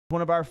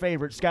One of our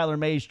favorites, Skylar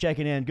Mays,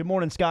 checking in. Good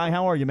morning, Sky.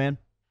 How are you, man?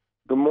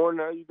 Good morning.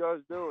 How you guys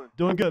doing?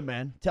 Doing good,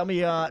 man. Tell me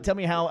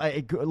how.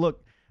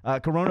 Look,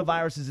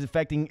 coronavirus is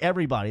affecting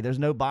everybody. There's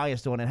no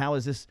bias on it. How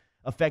has this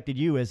affected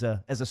you as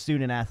a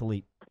student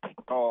athlete?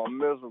 Oh, I'm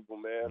miserable,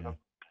 man. Yeah.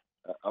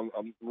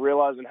 I'm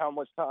realizing how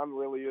much time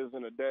really is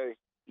in a day.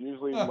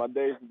 Usually my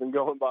days have been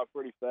going by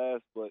pretty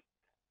fast, but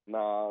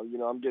nah,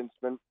 I'm getting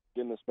to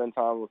spend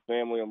time with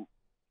family. I'm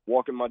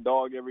walking my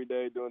dog every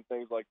day, doing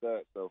things like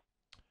that. So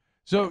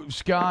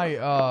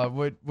Sky,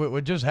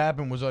 what just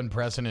happened was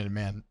unprecedented,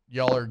 man.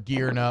 Y'all are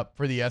gearing up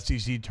for the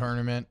SEC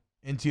tournament,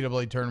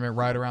 NCAA tournament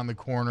right around the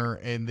corner,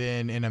 and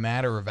then in a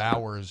matter of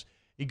hours,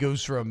 it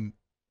goes from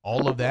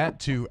all of that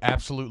to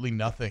absolutely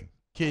nothing.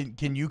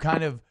 Can you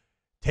kind of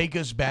take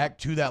us back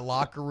to that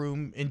locker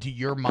room, into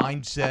your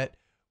mindset?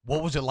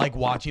 What was it like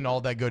watching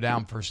all that go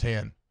down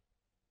firsthand?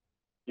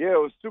 Yeah,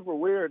 it was super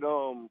weird.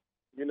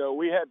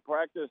 We had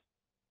practice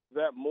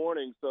that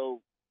morning,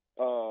 so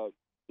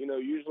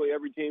usually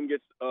every team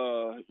gets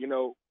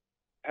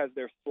has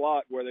their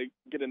slot where they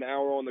get an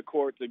hour on the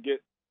court to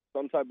get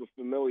some type of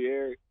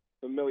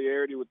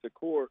familiarity with the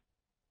court,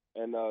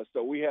 and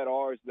so we had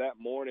ours that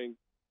morning,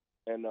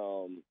 and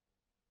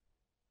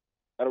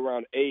at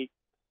around 8,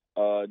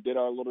 did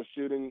our little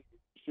shooting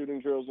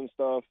drills and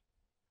stuff.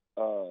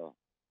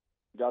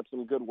 Got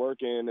some good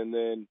work in, and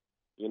then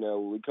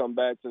we come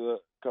back to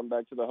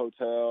the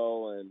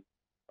hotel, and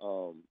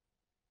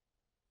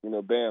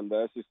bam,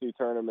 the SEC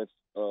tournament's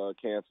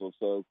canceled.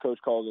 So coach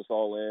calls us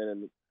all in,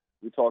 and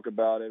we talk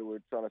about it. We're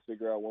trying to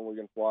figure out when we're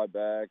gonna fly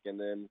back, and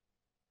then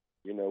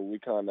we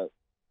kind of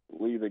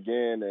leave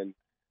again,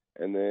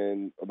 and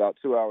then about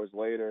 2 hours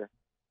later,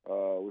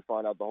 we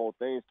find out the whole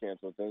thing's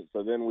canceled.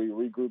 So then we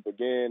regroup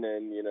again,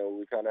 and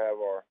we kind of have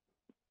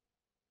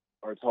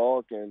our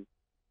talk, and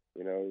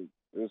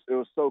it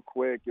was so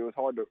quick. It was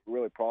hard to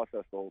really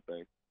process the whole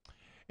thing.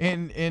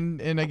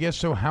 And I guess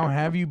so. How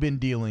have you been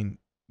dealing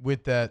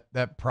with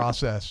that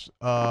process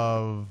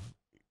of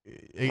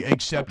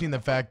accepting the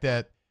fact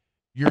that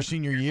your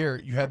senior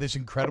year, you had this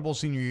incredible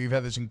senior year, you've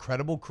had this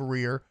incredible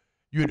career,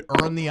 you had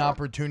earned the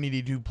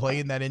opportunity to play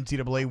in that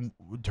NCAA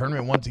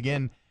tournament once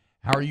again.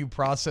 How are you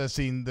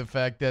processing the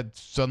fact that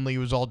suddenly it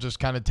was all just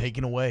kind of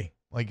taken away?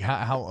 Like,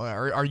 how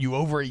are you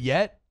over it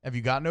yet? Have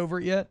you gotten over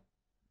it yet?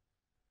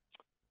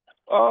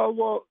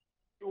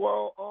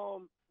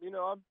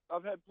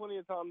 I've had plenty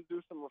of time to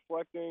do some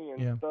reflecting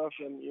and stuff,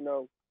 and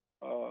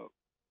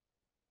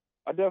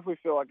I definitely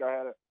feel like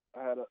I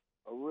had a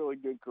really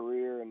good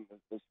career, and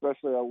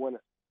especially I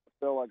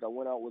felt like I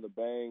went out with a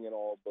bang and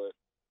all, but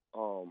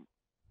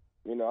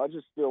I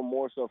just feel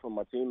more so from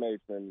my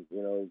teammates and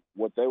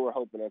what they were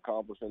hoping to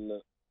accomplish in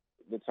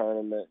the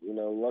tournament.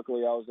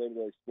 Luckily I was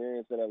able to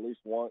experience it at least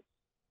once,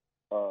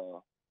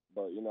 but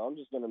I'm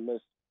just gonna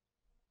miss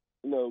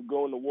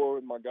going to war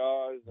with my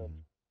guys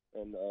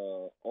and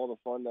all the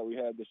fun that we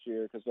had this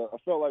year, because I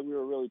felt like we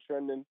were really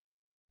trending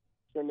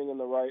in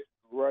the right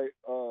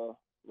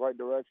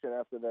direction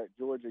after that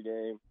Georgia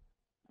game,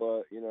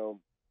 but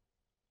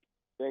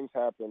things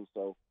happen,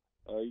 so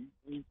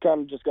you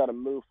kind of just got to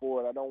move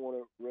forward. I don't want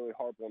to really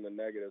harp on the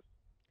negatives.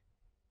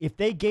 If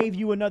they gave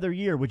you another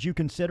year, would you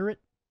consider it?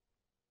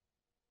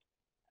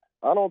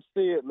 I don't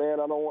see it, man.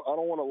 I don't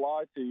want to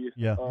lie to you.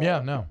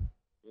 Yeah. No.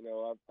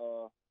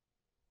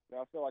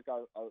 I feel like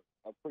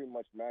I pretty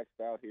much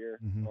maxed out here.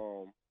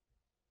 Mm-hmm.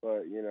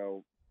 But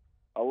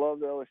I love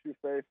the LSU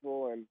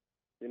faithful, and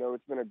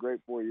it's been a great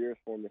 4 years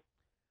for me.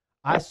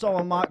 I saw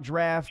a mock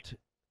draft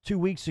 2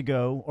 weeks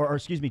ago, or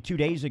excuse me, 2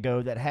 days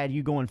ago, that had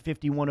you going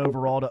 51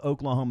 overall to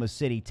Oklahoma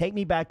City. Take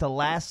me back to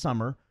last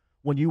summer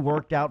when you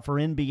worked out for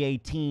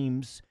NBA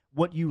teams,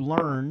 what you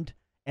learned,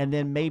 and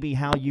then maybe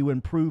how you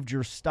improved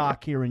your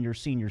stock here in your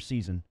senior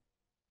season.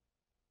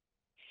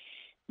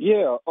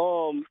 Yeah,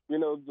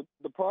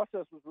 the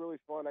process was really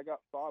fun. I got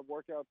 5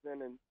 workouts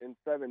in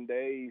 7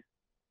 days.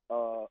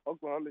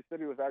 Oklahoma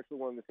City was actually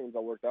one of the teams I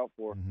worked out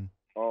for.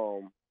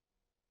 Mm-hmm.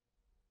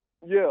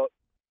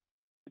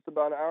 It's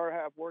about an hour and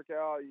a half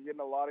workout. You're getting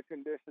a lot of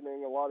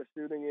conditioning, a lot of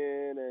shooting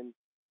in, and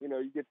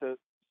you get to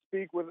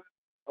speak with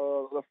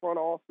the front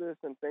office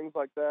and things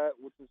like that,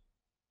 which is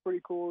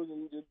pretty cool.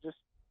 And just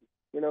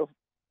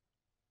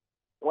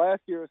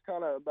last year was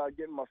kind of about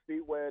getting my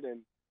feet wet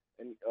and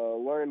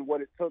learning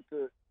what it took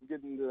to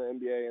get into the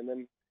NBA, and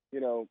then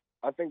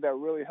I think that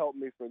really helped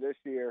me for this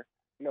year.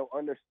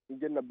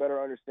 Getting a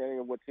better understanding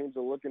of what teams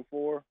are looking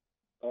for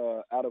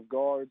out of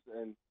guards,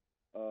 and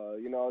I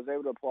was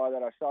able to apply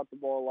that. I shot the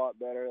ball a lot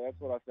better. That's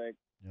what I think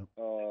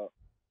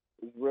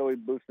has really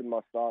boosted my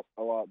stock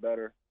a lot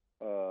better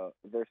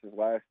versus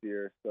last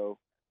year. So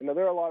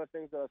there are a lot of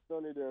things that I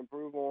still need to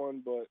improve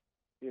on, but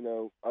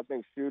I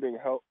think shooting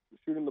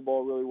the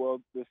ball really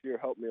well this year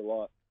helped me a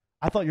lot.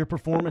 I thought your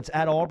performance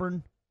at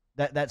Auburn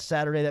that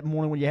Saturday, that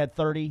morning when you had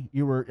 30,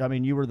 you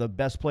were the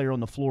best player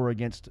on the floor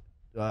against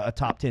a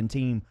top 10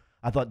 team.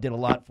 I thought did a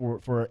lot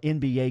for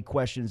NBA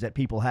questions that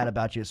people had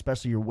about you,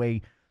 especially your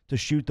way to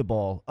shoot the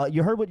ball.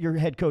 You heard what your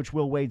head coach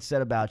Will Wade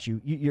said about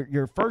you.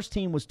 Your first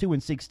team was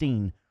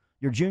 2-16.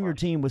 Your junior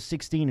team was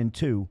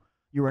 16-2.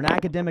 You were an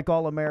academic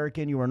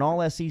All-American. You were an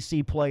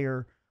All-SEC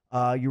player.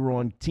 You were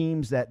on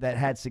teams that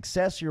had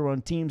success. You were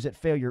on teams that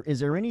failure. Is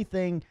there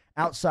anything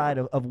outside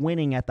of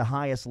winning at the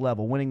highest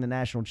level, winning the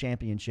national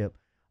championship,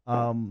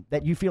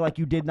 that you feel like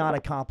you did not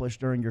accomplish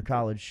during your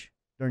college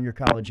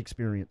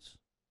experience?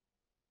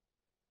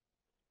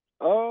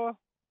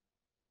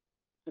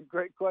 It's a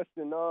great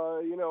question.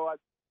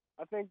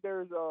 I think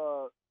there's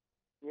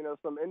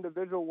some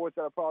individual awards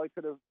that I probably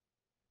could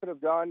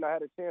have gotten. I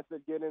had a chance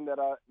at getting that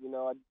I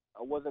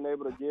wasn't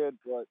able to get,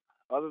 but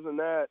other than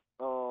that,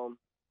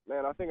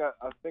 man, I think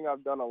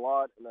I've done a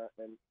lot, and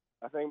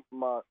I think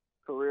my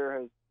career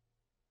has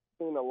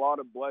seen a lot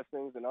of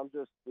blessings, and I'm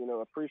just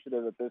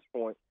appreciative at this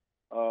point.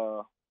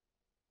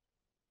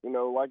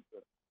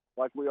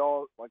 Like we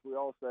all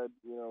said,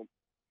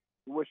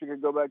 we wish we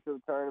could go back to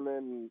the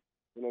tournament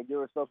and give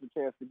ourselves a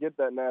chance to get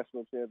that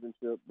national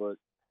championship, but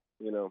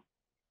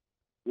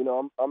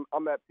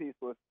I'm at peace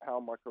with how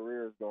my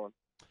career is going.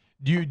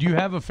 Do you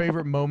have a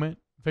favorite moment,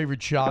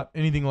 favorite shot,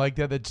 anything like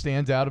that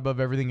stands out above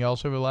everything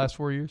else over the last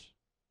 4 years?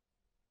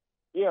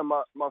 Yeah,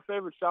 my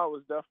favorite shot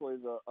was definitely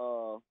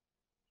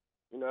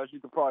as you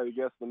could probably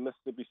guess, the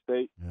Mississippi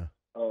State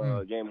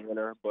game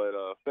winner. But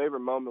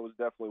favorite moment was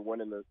definitely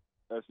winning the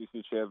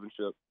SEC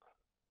championship,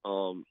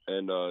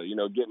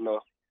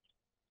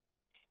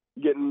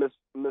 getting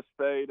Miss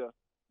Faye to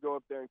go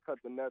up there and cut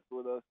the nets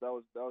with us. That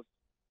was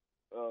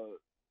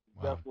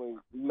definitely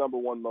number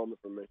one moment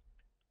for me.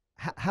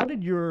 How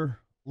did your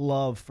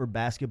love for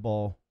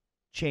basketball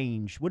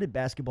change? What did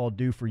basketball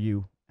do for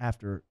you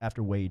after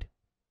Wade?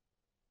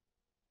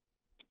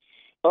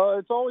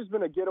 It's always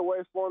been a getaway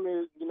for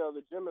me.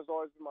 The gym has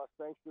always been my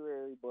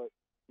sanctuary, but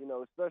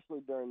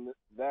especially during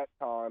that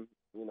time,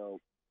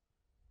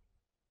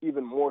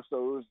 even more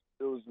so,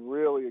 it was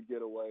really a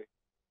getaway.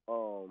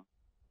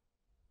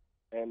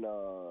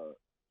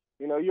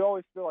 You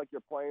always feel like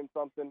you're playing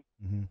something,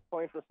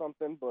 playing for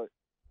something, but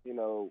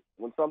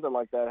when something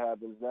like that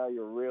happens, now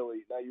you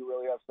really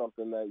have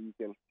something that you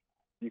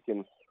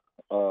can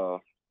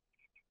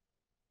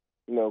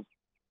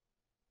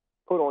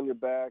put on your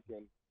back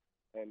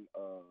and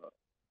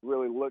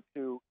really look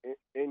to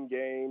in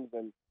games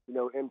and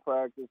in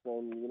practice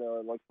and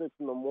like 6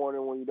 a.m.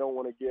 when you don't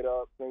want to get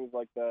up, things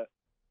like that.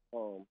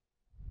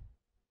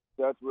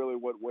 That's really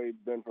what Wade's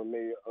been for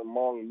me,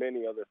 among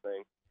many other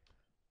things.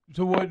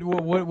 So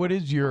what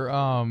is your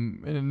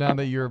and now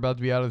that you're about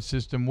to be out of the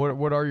system,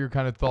 what are your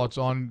kind of thoughts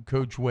on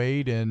Coach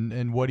Wade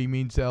and what he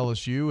means to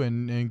LSU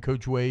and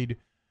Coach Wade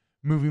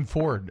moving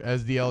forward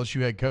as the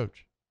LSU head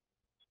coach?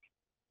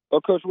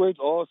 Well, Coach Wade's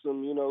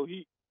awesome.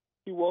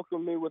 He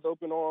welcomed me with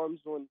open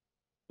arms when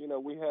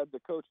we had the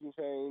coaching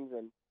change,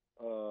 and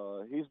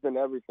he's been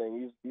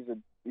everything. He's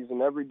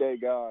an everyday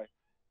guy.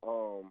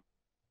 So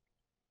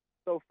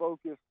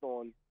focused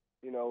on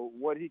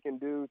what he can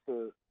do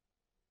to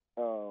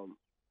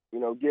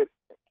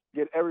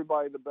get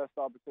everybody the best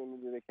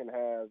opportunity they can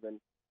have, and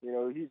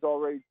he's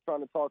already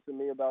trying to talk to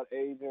me about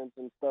agents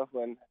and stuff,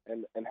 and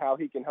how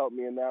he can help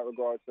me in that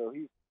regard. So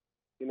he's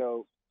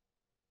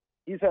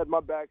had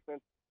my back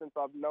since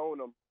I've known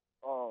him,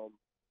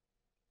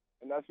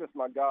 and that's just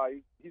my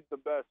guy. He's the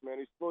best, man.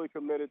 He's fully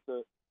committed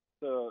to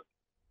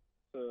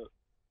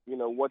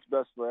what's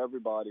best for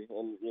everybody,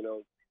 and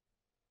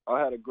I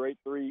had a great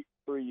three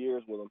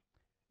years with him.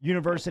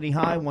 University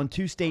High won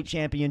 2 state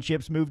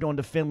championships, moved on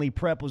to Findlay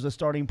Prep, was a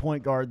starting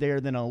point guard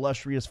there, then an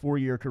illustrious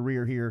 4-year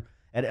career here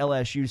at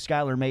LSU.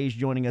 Skylar Mays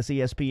joining us,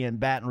 ESPN,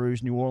 Baton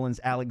Rouge, New Orleans,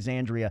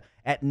 Alexandria.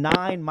 At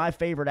 9, my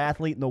favorite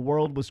athlete in the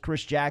world was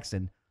Chris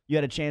Jackson. You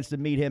had a chance to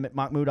meet him at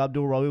Mahmoud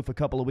Abdul-Rauf a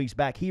couple of weeks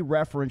back. He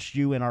referenced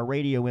you in our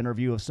radio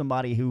interview of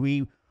somebody who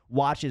he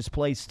watches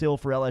play still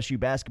for LSU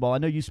basketball. I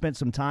know you spent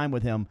some time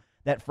with him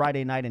that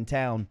Friday night in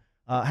town.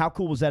 How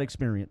cool was that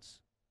experience?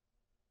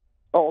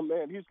 Oh,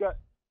 man, he's got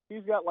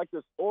like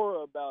this aura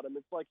about him.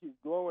 It's like he's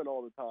glowing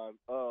all the time.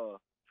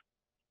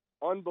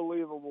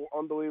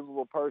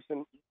 Unbelievable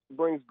person.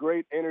 Brings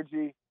great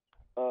energy.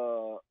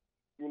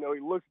 He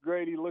looks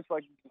great. He looks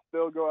like he can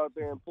still go out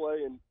there and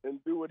play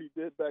and do what he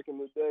did back in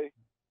the day.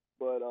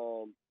 But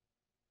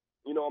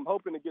I'm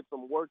hoping to get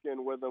some work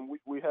in with him.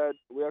 We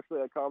actually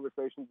had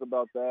conversations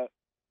about that,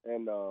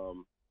 and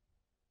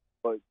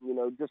but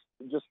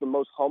just the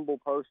most humble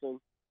person,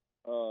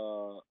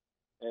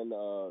 and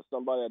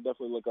somebody I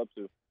definitely look up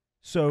to.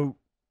 So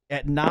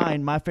at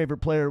 9, my favorite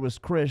player was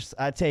Chris.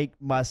 I take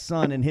my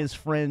son and his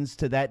friends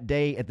to that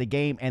day at the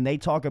game, and they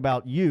talk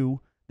about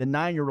you. The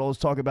 9-year-olds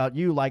talk about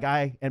you like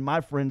I and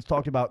my friends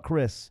talked about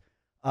Chris.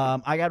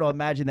 I got to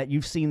imagine that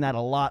you've seen that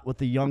a lot with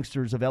the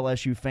youngsters of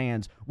LSU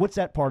fans. What's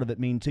that part of it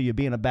mean to you,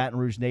 being a Baton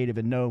Rouge native,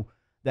 and know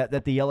that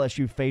the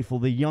LSU faithful,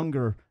 the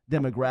younger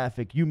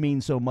demographic, you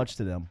mean so much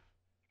to them?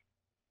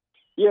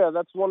 Yeah,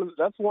 that's one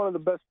of the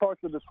best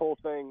parts of this whole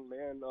thing,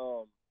 man.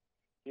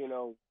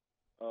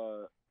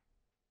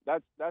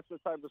 That's the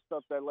type of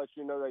stuff that lets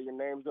you know that your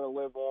name's gonna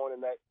live on,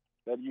 and that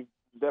you've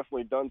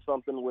definitely done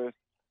something with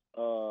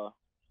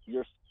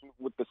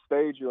with the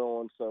stage you're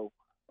on. So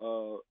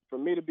for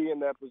me to be in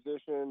that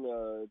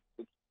position,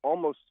 it's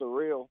almost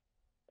surreal.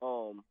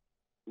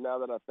 now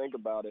that I think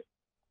about it.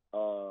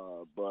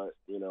 But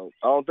you know,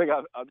 I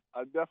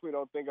definitely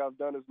don't think I've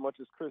done as much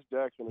as Chris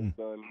Jackson has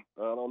done.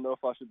 I don't know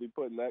if I should be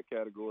put in that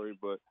category,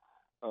 but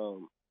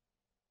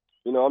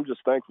you know, I'm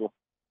just thankful.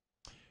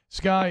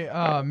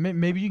 Sky,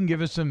 maybe you can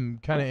give us some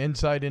kind of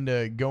insight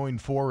into going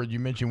forward. You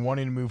mentioned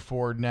wanting to move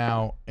forward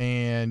now,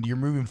 and you're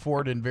moving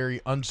forward in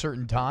very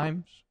uncertain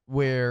times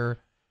where,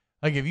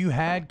 like, have you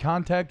had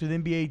contact with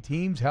NBA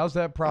teams? How's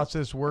that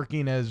process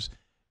working as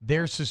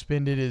their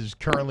suspended is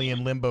currently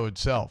in limbo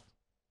itself,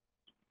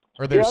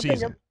 or their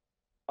season?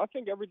 I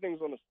think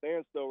everything's on a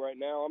standstill right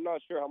now. I'm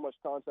not sure how much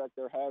contact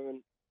they're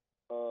having.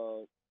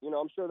 You know,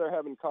 I'm sure they're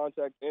having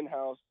contact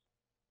in-house,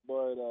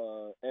 but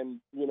and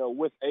you know,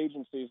 with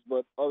agencies.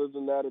 But other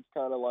than that, it's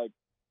kind of like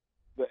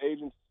the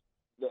agents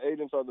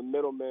are the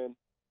middlemen,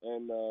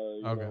 and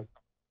you know,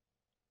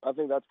 I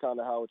think that's kind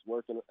of how it's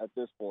working at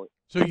this point.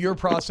 So your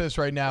process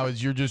right now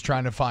is you're just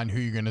trying to find who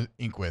you're going to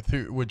ink with,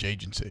 which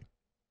agency.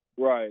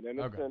 Right, and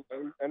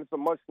it's a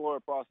much slower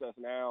process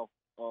now.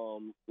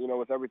 You know,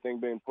 with everything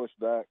being pushed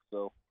back.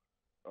 So,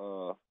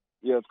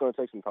 yeah, it's going to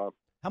take some time.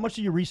 How much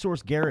do you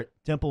resource Garrett,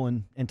 Temple,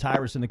 and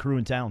Tyrus and the crew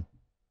in town?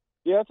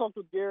 Yeah, I talked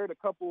with Garrett a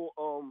couple,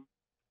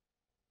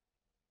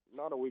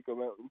 not a week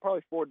ago,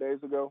 probably 4 days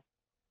ago.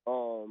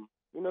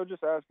 You know,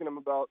 just asking him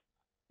about,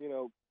 you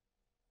know,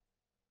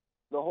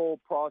 the whole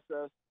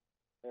process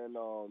and,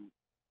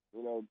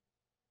 you know,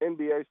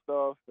 NBA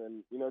stuff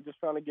and, you know, just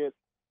trying to get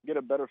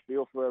a better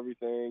feel for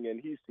everything.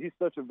 And he's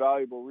such a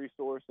valuable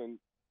resource and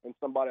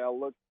somebody I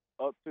look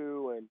up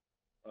to and,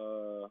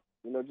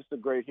 you know, just a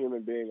great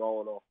human being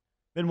all in all.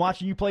 Been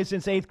watching you play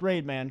since 8th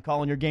grade, man.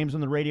 Calling your games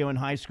on the radio in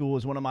high school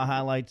is one of my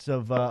highlights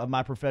of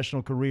my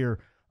professional career.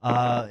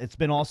 It's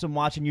been awesome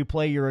watching you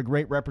play. You're a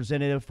great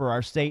representative for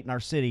our state and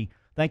our city.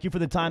 Thank you for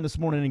the time this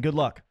morning, and good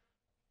luck.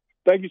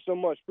 Thank you so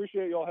much.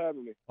 Appreciate y'all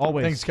having me.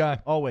 Always. Thanks, Sky.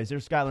 Always.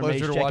 There's Skylar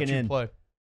Mays checking in. Pleasure to watch you play.